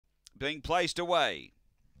being placed away.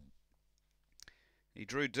 He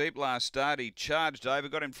drew deep last start. He charged over,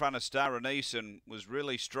 got in front of Star Anise and was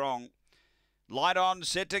really strong. Light on,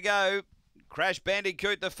 set to go. Crash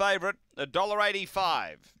Bandicoot, the favourite,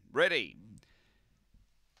 $1.85. Ready.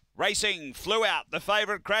 Racing, Flew Out, the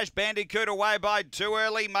favourite. Crash Bandicoot away by too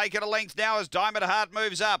early. Make it a length now as Diamond Heart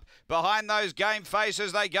moves up. Behind those Game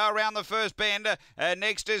Faces, they go around the first bend.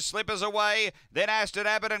 Next is Slippers Away. Then Aston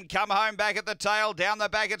Abbott and Come Home back at the tail. Down the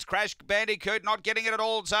back, it's Crash Bandicoot, not getting it at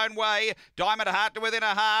all its own way. Diamond Heart to within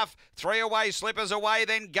a half. 3 away, Slippers Away,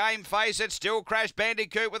 then Game Face. It's still Crash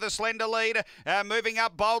Bandicoot with a slender lead. Moving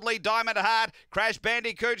up boldly, Diamond Heart. Crash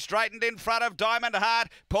Bandicoot straightened in front of Diamond Heart.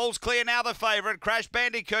 Paul's clear now, the favourite. Crash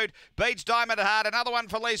Bandicoot beats Diamond Heart. Another one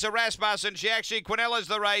for Lisa Rasmussen. She actually Quinella's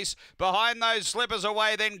the race. Behind those, Slippers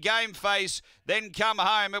Away, then Game Face, then Come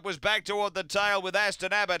Home. It was back toward the tail with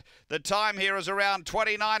Aston Abbott. The time here is around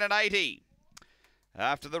 29:80.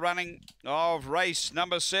 After the running of race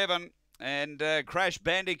number 7, and Crash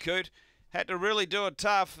Bandicoot had to really do it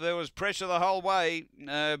tough. There was pressure the whole way,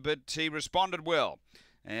 but he responded well.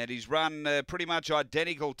 And he's run pretty much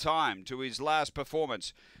identical time to his last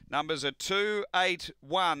performance. Numbers are 2, 8,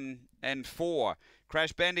 1 and 4.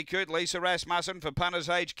 Crash Bandicoot, Lisa Rasmussen for Punters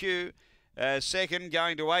HQ. Second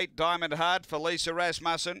going to 8, Diamond Heart for Lisa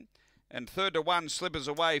Rasmussen. And third to 1, Slippers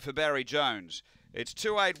Away for Barry Jones. It's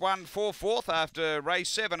 2, 8, 1, 4 fourth after race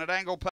 7 at Angle-Park.